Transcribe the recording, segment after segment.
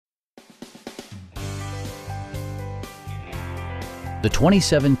the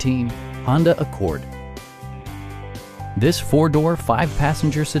 2017 Honda Accord. This four-door,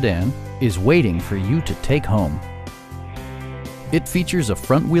 five-passenger sedan is waiting for you to take home. It features a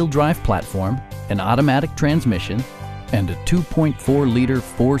front-wheel drive platform, an automatic transmission, and a 2.4-liter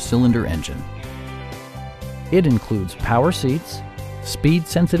four-cylinder engine. It includes power seats,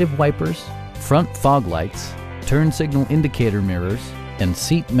 speed-sensitive wipers, front fog lights, turn signal indicator mirrors, and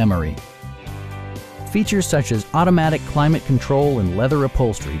seat memory. Features such as automatic climate control and leather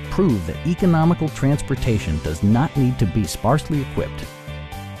upholstery prove that economical transportation does not need to be sparsely equipped.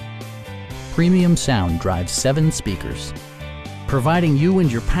 Premium sound drives 7 speakers, providing you and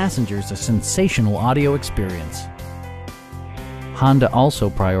your passengers a sensational audio experience. Honda also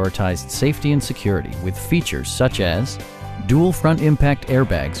prioritized safety and security with features such as dual front impact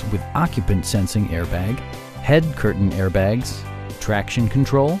airbags with occupant sensing airbag, head curtain airbags, traction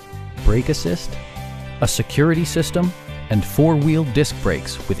control, brake assist, a security system, and 4-wheel disc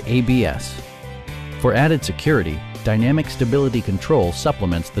brakes with ABS. For added security, dynamic stability control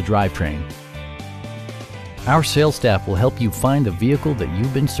supplements the drivetrain. Our sales staff will help you find the vehicle that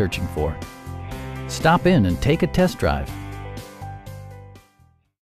you've been searching for. Stop in and take a test drive.